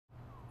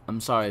I'm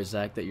sorry,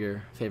 Zach, that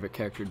your favorite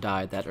character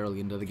died that early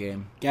into the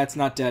game. Gat's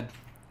not dead.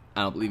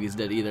 I don't believe he's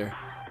dead either.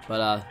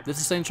 But this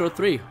is Saints Row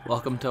 3.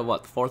 Welcome to,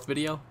 what, the 4th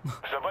video? The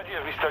body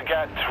of Mr.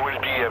 Gat will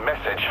be a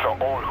message for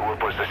all who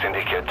oppose the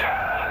Syndicate.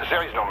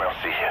 There is no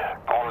mercy,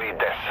 only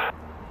death.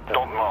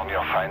 Don't mourn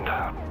your friend.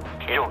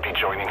 You'll be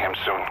joining him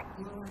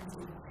soon.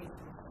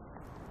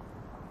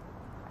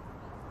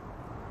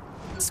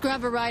 Let's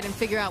grab a ride and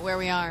figure out where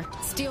we are.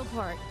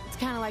 Stilwater. It's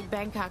kind of like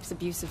Bangkok's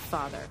abusive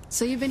father.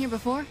 So you've been here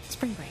before?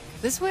 Spring break.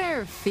 This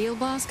where Field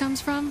Boss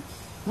comes from?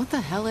 What the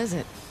hell is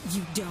it?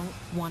 You don't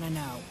want to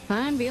know.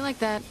 Fine, be like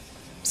that.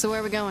 So where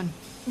are we going?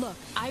 Look,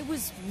 I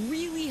was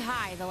really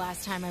high the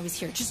last time I was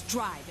here. Just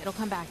drive. It'll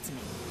come back to me.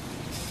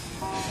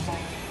 I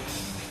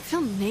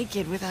feel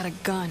naked without a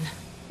gun.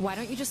 Why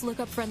don't you just look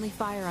up friendly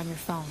fire on your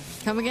phone?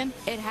 Come again?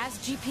 It has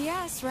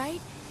GPS,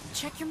 right?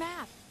 Check your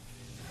map.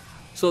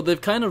 So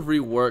they've kind of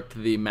reworked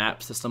the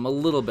map system a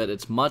little bit.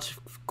 It's much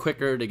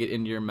quicker to get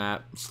into your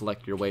map,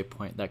 select your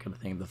waypoint, that kind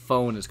of thing. The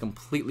phone is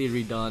completely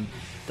redone.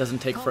 Doesn't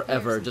take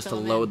forever just to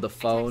load the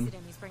phone.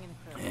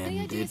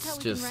 And it's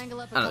just, I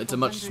don't know, it's a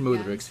much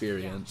smoother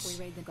experience.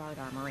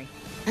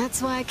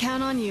 That's why I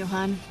count on you,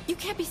 hon. You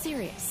can't be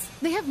serious.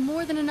 They have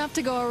more than enough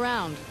to go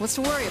around. What's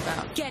to worry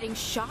about? Getting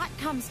shot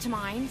comes to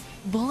mind.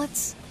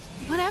 Bullets?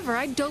 Whatever,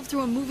 I dove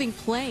through a moving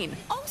plane.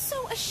 Also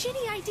a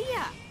shitty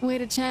idea. Way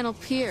to channel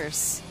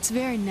Pierce. It's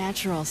very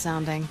natural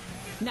sounding.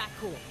 Not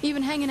cool. You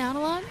been hanging out a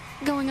lot?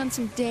 Going on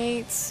some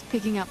dates?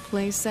 Picking up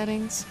place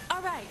settings?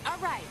 All right.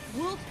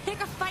 We'll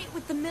pick a fight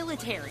with the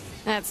military.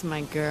 That's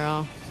my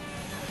girl.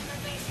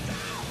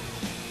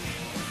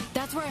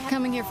 That's where I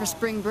Coming here for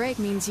spring break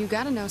means you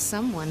gotta know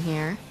someone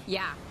here.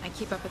 Yeah, I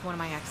keep up with one of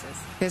my exes.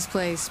 This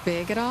place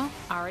big at all?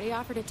 Already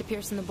offered it to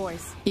Pierce and the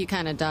boys. You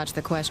kinda dodged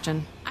the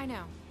question. I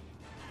know.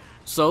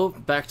 So,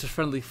 back to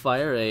Friendly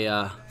Fire,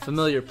 a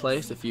familiar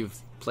place if you've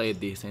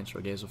played the Saints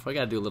Row games before. I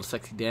gotta do a little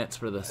sexy dance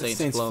for the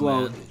Saints Flow,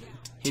 man.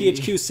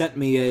 THQ sent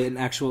me an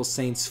actual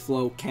Saints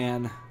Flow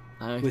can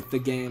with the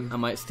game. I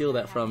might steal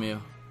that from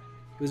you.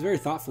 It was very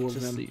thoughtful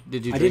of them.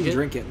 Did you drink it? I didn't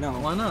drink it, no.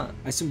 Why not?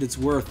 I assumed it's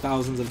worth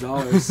thousands of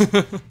dollars.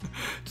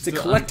 It's a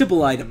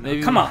collectible item.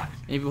 Maybe, come on.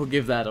 Maybe we'll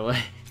give that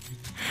away.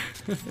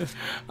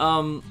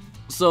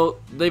 So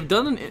they've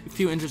done a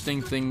few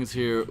interesting things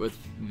here with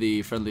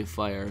the Friendly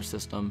Fire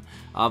system.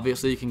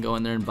 Obviously, you can go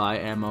in there and buy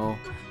ammo.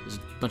 There's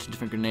a bunch of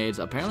different grenades.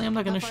 Apparently, I'm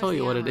not going to show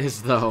you what it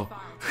is, though.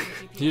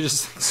 You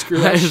just screw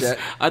that shit.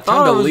 I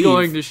thought I was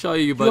going to show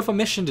you, but you have a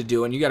mission to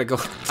do, and you got to go.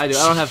 I do.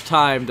 I don't have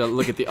time to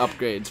look at the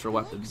upgrades for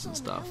weapons and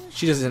stuff.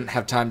 She doesn't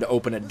have time to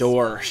open a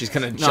door. She's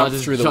going to jump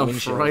through the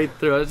windshield. Right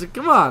through. I was like,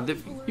 come on.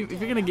 If you're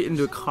going to get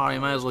into a car, you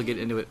might as well get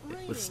into it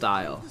with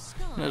style.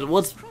 You know,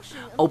 what's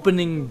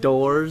opening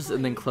doors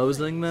and then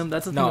closing them?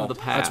 That's a thing of the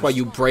past. That's why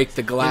you break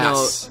the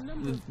glass. You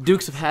know, the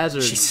Dukes of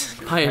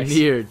Hazzard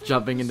pioneered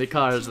jumping into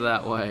cars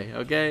that way.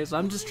 Okay, so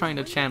I'm just trying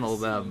to channel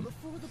them.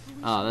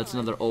 That's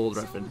another old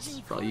reference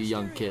for all you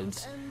young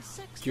kids.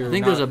 I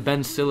think there's a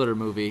Ben Stiller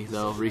movie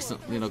though,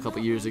 recently, a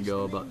couple years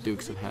ago about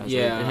Dukes of Hazzard.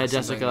 Yeah, it had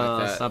Jessica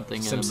like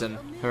something Simpson.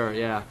 in her,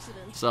 yeah.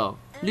 So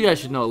you guys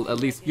should know at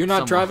least. You're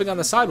not driving on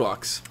the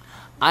sidewalks.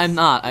 I'm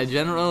not. I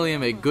generally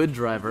am a good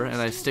driver,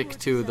 and I stick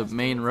to the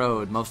main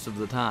road most of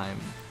the time,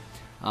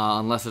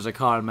 unless there's a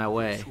car in my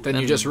way. Then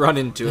you just run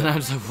into it. And I'm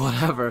just like,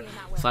 whatever,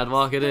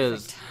 sidewalk it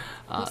is.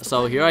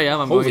 So here I am.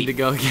 I'm going to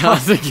go get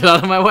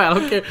out of my way. I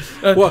don't care.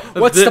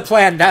 What's the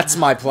plan? That's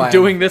my plan.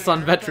 Doing this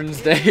on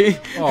Veterans Day.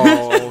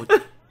 Oh,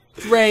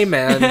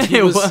 Raymond.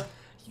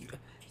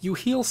 You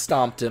heel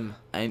stomped him.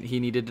 And he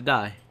needed to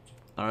die.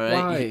 All right.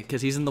 Why?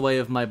 Because he's in the way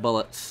of my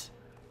bullets.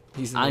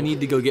 I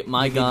need to go get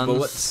my guns.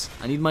 Bullets.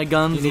 I need my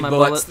guns and my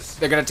bullets.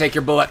 They're gonna take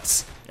your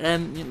bullets.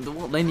 And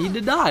well, they need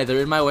to die. They're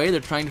in my way.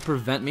 They're trying to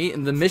prevent me.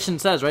 And the mission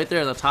says right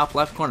there in the top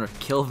left corner,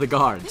 kill the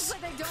guards.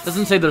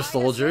 Doesn't say they're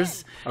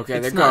soldiers. Okay,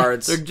 they're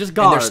guards. They're just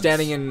guards. And they're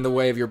standing in the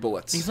way of your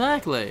bullets.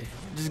 Exactly.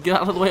 Just get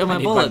out of the way of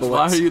my bullets.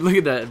 Why are you looking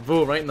at that?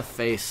 Boom, right in the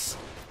face.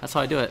 That's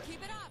how I do it.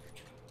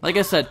 Like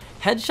I said,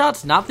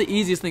 headshot's not the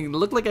easiest thing. It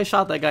looked like I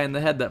shot that guy in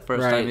the head that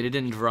first time and it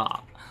didn't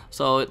drop.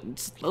 So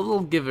it's a little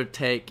give or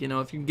take.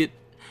 If you get...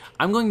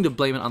 I'm going to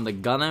blame it on the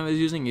gun I was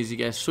using. Is you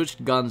guys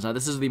switched guns. Now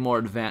this is the more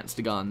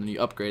advanced gun, and you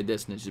upgrade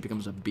this, and it just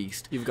becomes a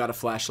beast. You've got a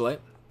flashlight.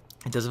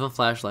 It does have a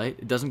flashlight.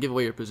 It doesn't give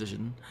away your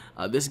position.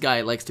 This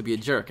guy likes to be a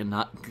jerk and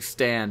not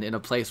stand in a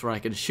place where I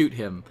can shoot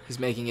him. He's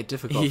making it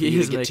difficult for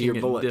you to get to your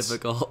bullets.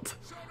 Difficult.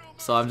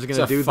 So I'm just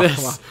gonna do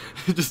this.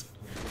 Just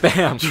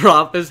bam,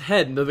 drop his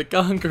head into the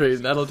concrete.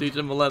 And that'll teach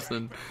him a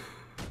lesson.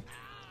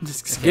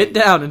 Just get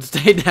down and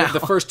stay down.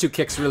 The first two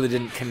kicks really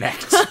didn't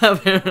connect.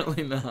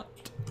 Apparently not.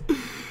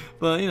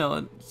 But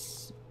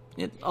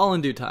it's all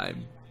in due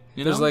time.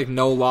 There's like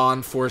no law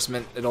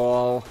enforcement at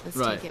all. Let's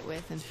take it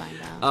with and find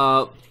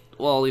out.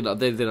 Well, they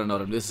don't know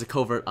them. This is a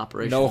covert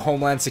operation. No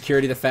Homeland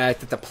Security. The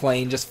fact that the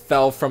plane just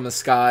fell from the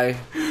sky.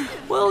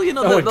 Well,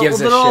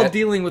 they're all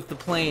dealing with the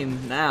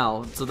plane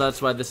now, so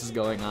that's why this is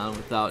going on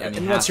without any.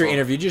 And once you're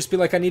interviewed, you just be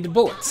like, "I need the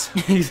bullets."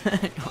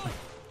 Exactly.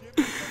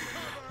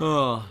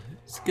 Oh,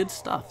 It's good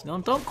stuff.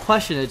 Don't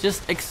question it.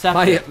 Just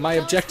accept it. My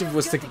objective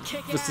was to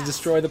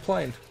destroy the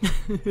plane.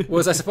 What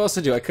was I supposed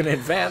to do? I couldn't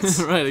advance.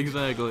 Right,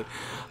 exactly.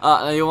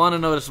 Now you want to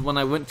notice when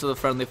I went to the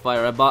friendly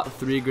fire, I bought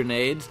 3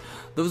 grenades.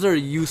 Those are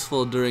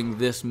useful during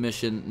this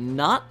mission,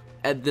 not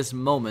at this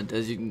moment,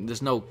 as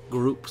there's no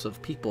groups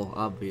of people,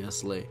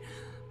 obviously.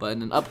 But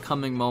in an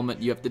upcoming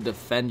moment, you have to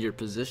defend your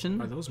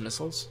position. Are those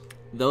missiles?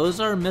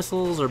 Those are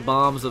missiles or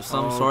bombs of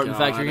some sort. In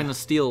fact, you're going to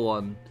steal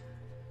one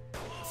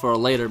for a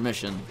later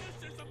mission.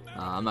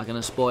 I'm not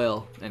gonna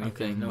spoil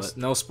anything. Okay,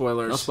 no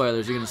spoilers. No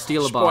spoilers. You're gonna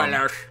steal a bomb.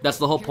 Spoilers. That's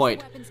the whole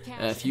point.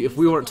 If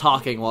we weren't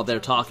talking while they're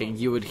talking,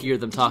 you would hear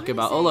them talk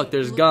about, oh look,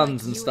 there's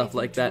guns and stuff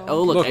like that.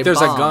 Oh look, there's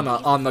bomb. a gun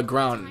on the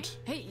ground.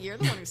 Hey, you're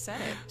the one who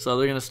said it. So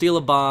they're gonna steal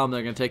a bomb.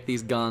 They're gonna take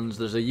these guns.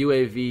 There's a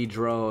UAV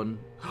drone.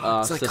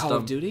 It's like system. Call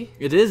of Duty?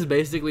 It is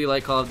basically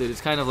like Call of Duty.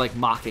 It's kind of like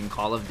mocking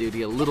Call of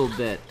Duty a little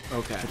bit.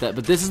 Okay.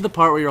 But this is the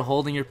part where you're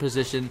holding your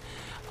position.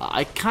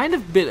 I kind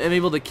of am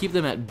able to keep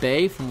them at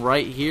bay from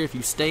right here. If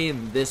you stay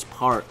in this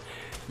part,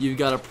 you've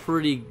got a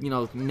pretty,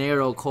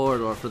 narrow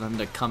corridor for them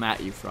to come at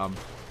you from.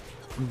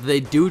 They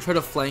do try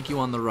to flank you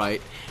on the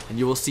right, and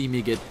you will see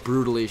me get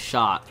brutally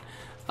shot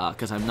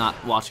because I'm not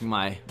watching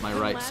my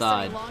right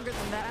side.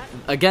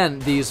 Again,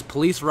 these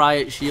police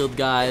riot shield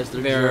guys,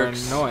 they're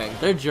jerks. Annoying.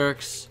 They're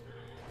jerks,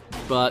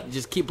 but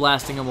just keep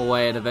blasting them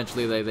away, and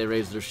eventually they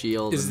raise their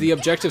shield. Is the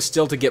objective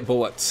still to get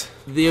bullets?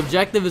 The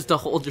objective is to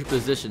hold your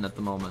position at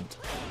the moment.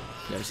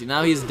 There, see,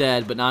 now he's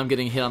dead, but now I'm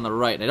getting hit on the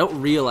right, and I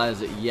don't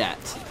realize it yet.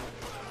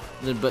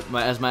 But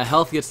as my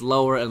health gets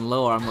lower and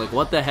lower, I'm like,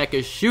 what the heck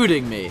is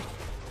shooting me?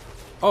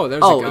 Oh,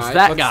 there's a guy. It's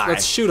that guy.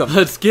 Let's shoot him.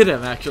 Let's get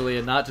him, actually,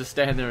 and not just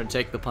stand there and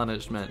take the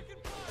punishment.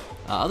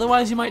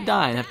 Otherwise, you might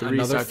die and have to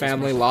restart. Another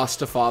family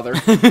lost a father.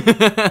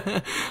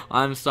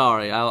 I'm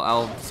sorry.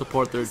 I'll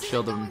support their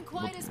children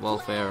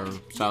welfare or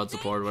child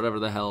support, whatever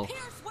the hell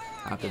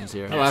happens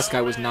here. The last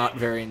guy was not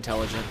very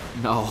intelligent.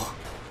 No,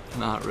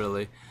 not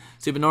really.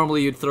 See, but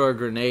normally you'd throw a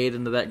grenade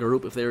into that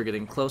group if they were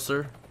getting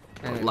closer.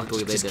 And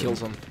luckily they didn't. Kills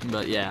them.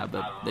 But yeah,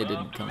 they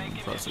didn't come in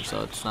closer,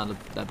 so it's not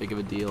that big of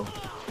a deal.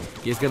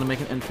 He's gonna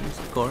make an entrance,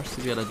 of course.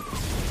 He's got a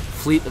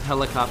fleet of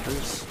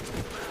helicopters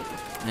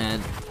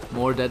and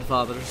more dead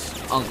fathers,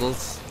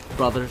 uncles,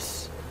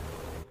 brothers.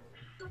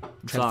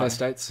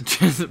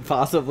 Transvestites?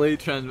 Possibly.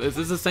 This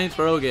is a Saints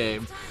Row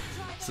game.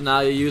 So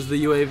now you use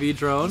the UAV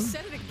drone.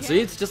 See,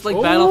 it's just like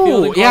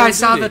Battlefield and Call yeah, of I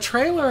saw Duty. the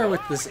trailer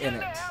with this in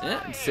it.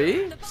 Yeah,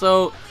 see?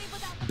 So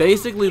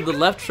basically the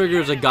left trigger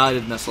is a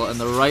guided missile and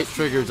the right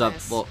trigger is a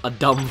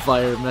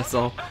dumbfire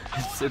missile.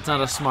 It's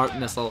not a smart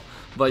missile,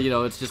 but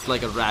it's just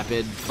like a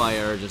rapid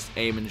fire, just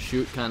aim and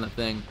shoot kind of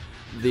thing.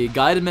 The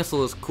guided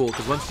missile is cool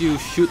because once you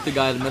shoot the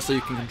guided missile,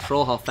 you can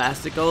control how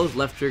fast it goes.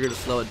 Left trigger to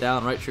slow it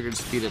down, right trigger to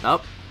speed it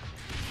up.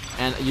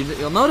 And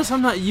you'll notice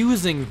I'm not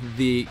using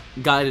the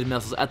guided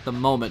missiles at the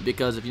moment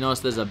because if you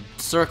notice there's a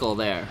circle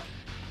there.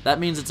 That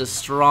means it's a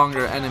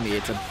stronger enemy.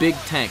 It's a big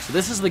tank. So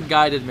this is the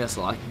guided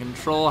missile. I can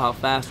control how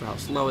fast or how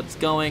slow it's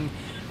going.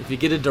 If you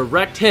get a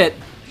direct hit,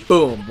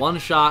 boom, one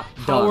shot,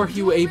 done. How are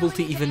you able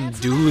to even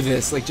do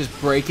this? Like just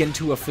break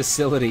into a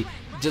facility,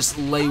 just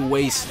lay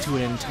waste to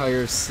an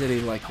entire city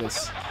like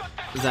this?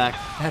 Zach,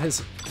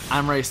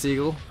 I'm Ray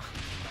Siegel.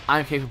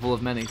 I'm capable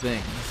of many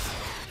things.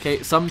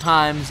 Okay,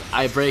 sometimes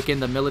I break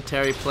into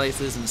military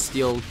places and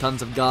steal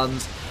tons of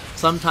guns.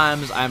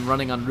 Sometimes I'm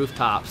running on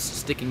rooftops,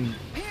 sticking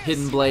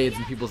hidden blades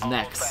in people's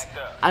necks.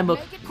 I'm a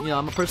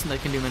person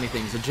that can do many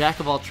things. A jack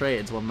of all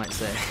trades, one might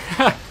say.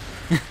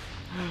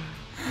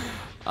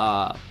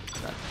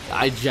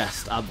 I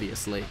jest,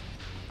 obviously.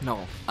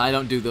 No, I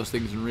don't do those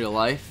things in real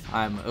life.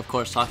 I'm, of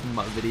course, talking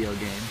about video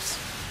games.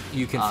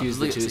 You confuse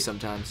the two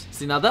sometimes.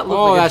 See, now that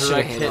looked like a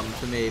direct hit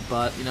to me,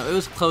 but it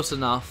was close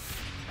enough.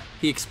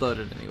 He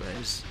exploded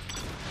anyways.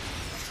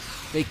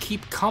 They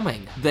keep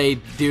coming. They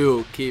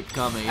do keep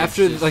coming.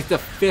 After like the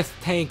 5th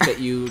tank that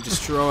you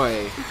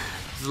destroy.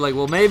 It's like,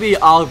 well, maybe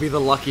I'll be the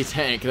lucky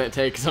tank that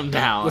takes them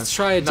down. Let's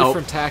try a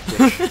different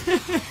tactic.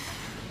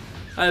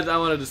 I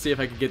wanted to see if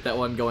I could get that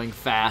one going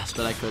fast,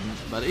 but I couldn't.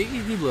 But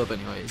he blew up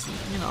anyways.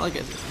 Like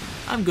I said,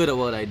 I'm good at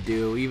what I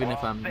do, even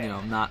if I'm,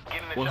 not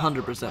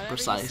 100%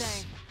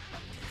 precise.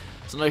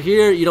 So now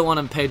here, you don't want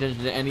to pay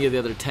attention to any of the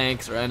other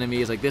tanks or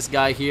enemies. Like this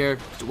guy here,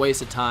 it's a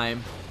waste of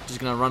time. Just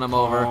gonna run him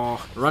over,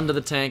 run to the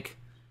tank.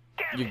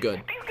 You're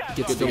good.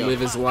 He gets to live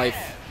his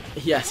life.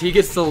 Yes, he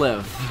gets to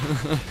live.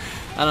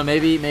 I don't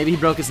know, maybe he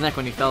broke his neck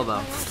when he fell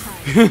though.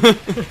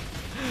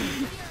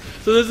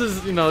 So this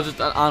is, just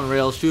an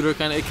on-rail shooter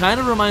kind of. It kind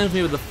of reminds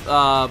me of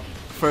the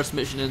first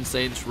mission in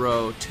Saints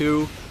Row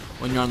 2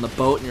 when you're on the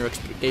boat and you're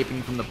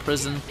escaping from the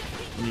prison.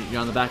 And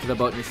you're on the back of the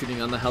boat and you're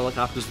shooting on the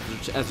helicopters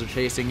as they're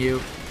chasing you.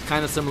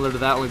 Kind of similar to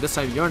that, only this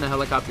time you're in a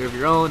helicopter of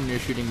your own and you're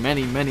shooting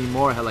many, many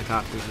more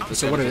helicopters.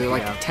 So what are there,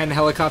 like 10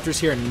 helicopters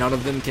here and none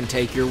of them can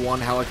take your one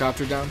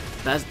helicopter down?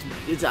 That's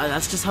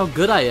just how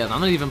good I am.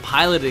 I'm not even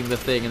piloting the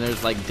thing and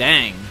there's like,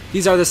 dang.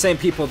 These are the same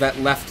people that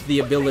left the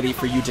ability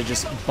for you to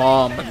just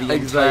bomb the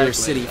entire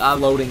city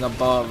floating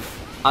above.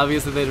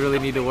 Obviously, they'd really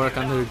need to work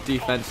on their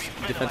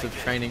defensive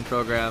training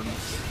programs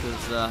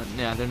because,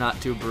 they're not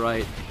too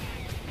bright.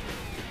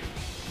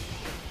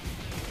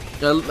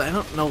 I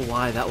don't know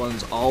why that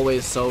one's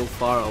always so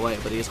far away,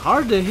 but he's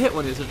hard to hit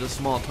when he's such a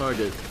small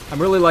target.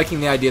 I'm really liking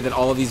the idea that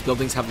all of these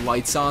buildings have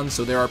lights on,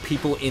 so there are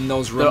people in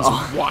those rooms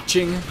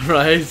watching.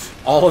 Right.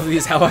 All of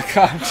these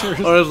helicopters.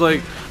 Or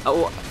it's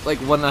like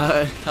when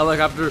a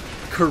helicopter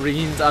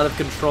careens out of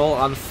control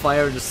on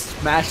fire and just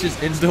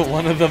smashes into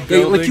one of the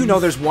buildings. Like, you know,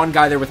 there's one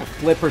guy there with a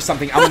flip or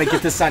something. I'm gonna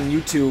get this on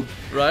YouTube.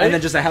 Right. And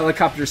then just a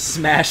helicopter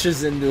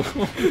smashes into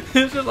him.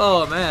 It's just,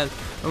 oh man.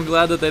 I'm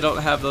glad that they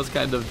don't have those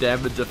kind of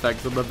damage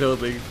effects in the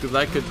building, because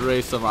that could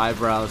raise some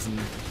eyebrows in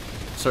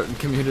certain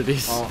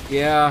communities. Oh,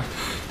 yeah.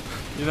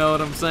 You know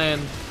what I'm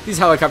saying? These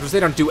helicopters, they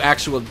don't do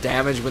actual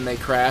damage when they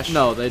crash.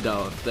 No, they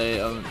don't.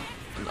 They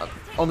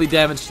only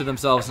damage to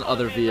themselves and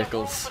other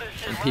vehicles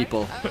and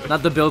people,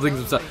 not the buildings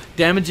themselves.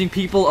 Damaging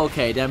people,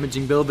 okay.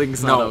 Damaging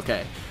buildings, not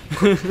okay.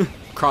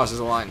 Crosses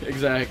the line.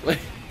 Exactly.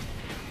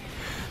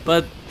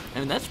 But, I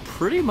mean, that's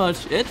pretty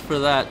much it for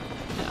that.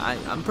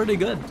 I'm pretty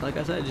good. Like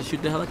I said, just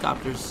shoot the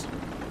helicopters.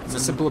 It's a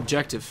simple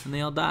objective. And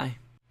they all die.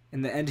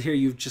 In the end here,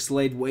 you've just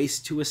laid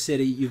waste to a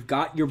city. You've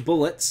got your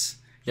bullets.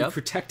 Yep. You've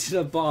protected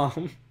a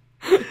bomb.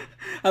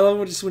 I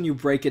love just when you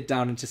break it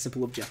down into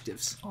simple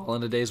objectives. All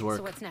in a day's work.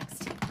 So what's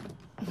next?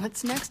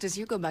 What's next is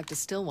you go back to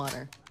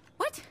Stillwater.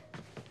 What?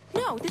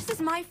 No, this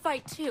is my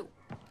fight too.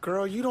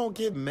 Girl, you don't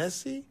get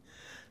messy.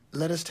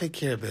 Let us take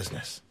care of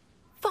business.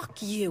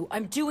 Fuck you.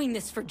 I'm doing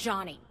this for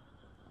Johnny.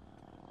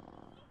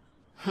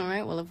 All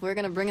right, well, if we're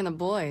gonna bring in the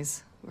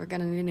boys, we're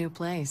gonna need a new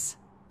place.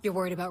 You're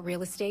worried about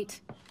real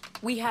estate?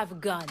 We have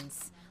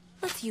guns.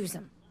 Let's use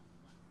them.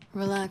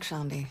 Relax,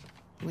 Shandy.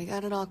 We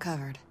got it all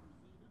covered.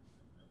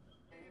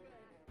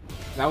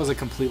 That was a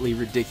completely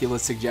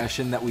ridiculous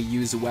suggestion that we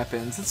use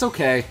weapons. It's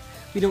okay.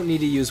 We don't need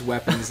to use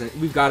weapons.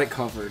 We've got it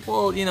covered.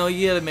 Well, you know,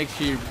 you gotta make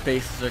sure your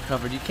bases are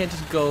covered. You can't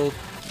just go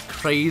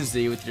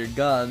crazy with your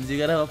guns. You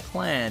gotta have a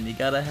plan. You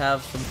gotta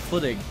have some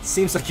footing.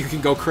 Seems like you can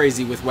go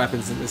crazy with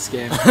weapons in this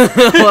game.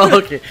 Well,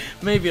 okay,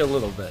 maybe a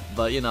little bit,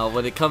 but you know,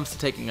 when it comes to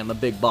taking on the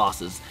big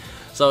bosses.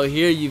 So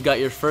here you've got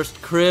your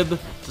first crib.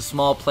 It's a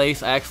small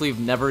place. I actually have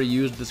never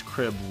used this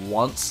crib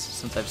once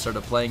since I've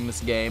started playing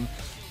this game.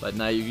 But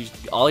now you use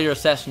all your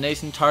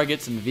assassination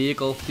targets and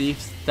vehicle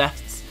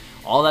thefts.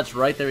 All that's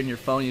right there in your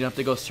phone. You don't have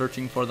to go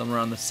searching for them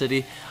around the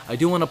city. I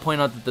do want to point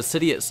out that the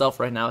city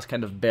itself right now is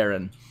kind of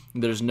barren.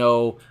 There's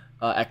no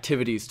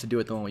activities to do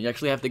at the moment. You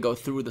actually have to go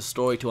through the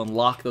story to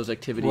unlock those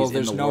activities in the world.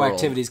 Well, there's no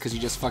activities because you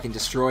just fucking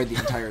destroyed the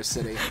entire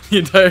city. The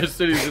entire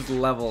city is just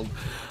leveled.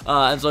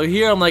 And so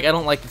here I'm like, I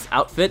don't like this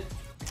outfit.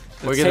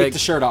 We're gonna take the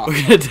shirt off. We're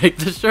gonna take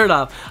the shirt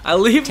off.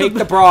 Take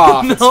the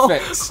bra off. No,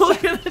 it's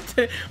fixed.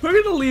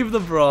 we're gonna leave the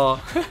bra.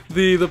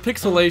 The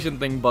pixelation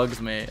thing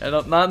bugs me.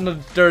 Not in a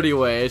dirty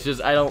way. It's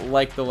just I don't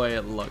like the way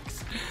it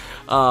looks.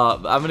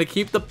 I'm gonna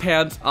keep the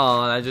pants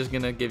on. I'm just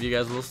gonna give you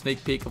guys a little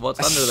sneak peek of what's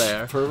under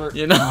there. Pervert.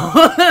 You know.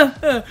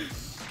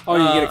 Oh,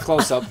 you get a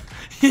close up.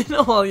 You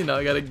know, well, you know,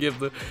 I gotta give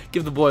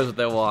the boys what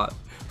they want.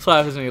 So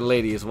if there's any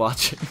ladies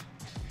watching.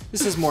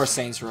 This is more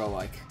Saints Row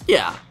like.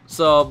 Yeah.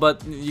 So,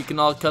 but you can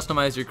all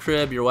customize your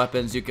crib, your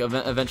weapons. You can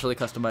eventually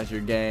customize your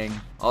gang,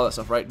 all that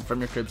stuff right from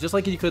your cribs, just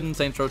like you could in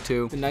Saints Row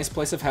 2. The nice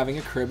place of having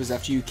a crib is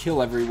after you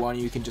kill everyone,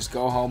 you can just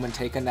go home and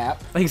take a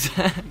nap.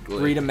 Exactly.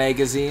 Read a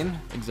magazine.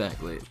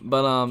 Exactly.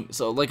 But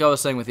so like I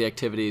was saying with the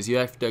activities, you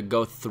have to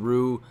go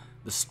through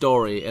the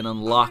story and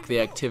unlock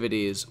the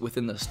activities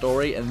within the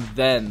story, and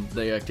then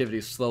the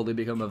activities slowly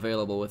become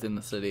available within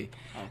the city.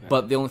 Okay.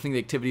 But the only thing the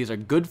activities are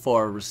good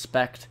for are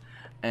respect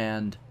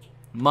and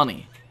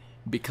money.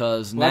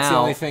 Because now that's the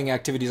only thing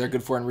activities are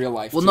good for in real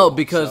life. Well, too, no,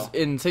 because so.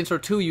 in Saints Row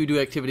 2 you do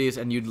activities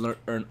and you'd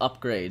earn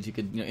upgrades. You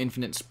could,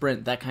 infinite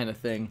sprint, that kind of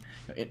thing,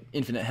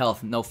 infinite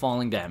health, no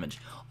falling damage.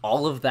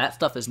 All of that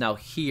stuff is now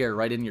here,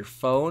 right in your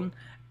phone,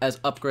 as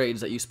upgrades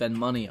that you spend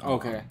money on.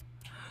 Okay.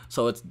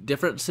 So it's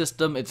different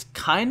system. It's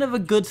kind of a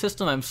good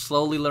system. I'm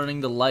slowly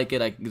learning to like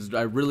it.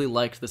 I really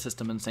liked the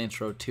system in Saints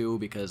Row 2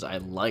 because I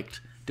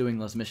liked doing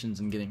those missions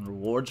and getting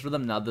rewards for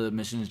them. Now the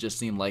missions just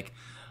seem like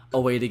a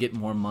way to get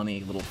more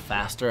money a little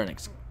faster, and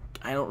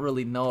I don't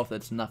really know if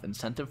that's enough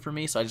incentive for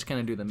me, so I just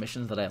kind of do the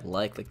missions that I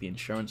like the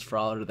insurance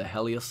fraud or the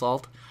heli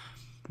assault.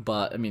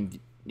 But I mean,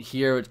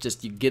 here it's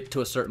just you get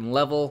to a certain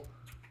level,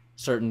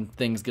 certain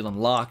things get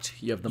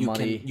unlocked, you have the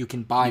money. You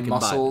can buy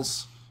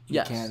muscles.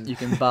 You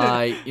can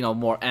buy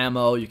more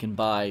ammo, you can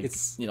buy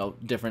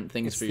different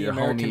things for your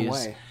American homies.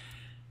 way.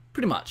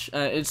 Pretty much.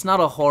 It's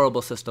not a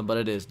horrible system, but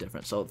it is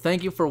different. So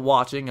thank you for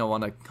watching. I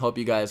want to hope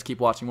you guys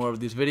keep watching more of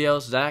these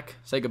videos. Zach,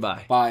 say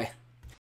goodbye. Bye.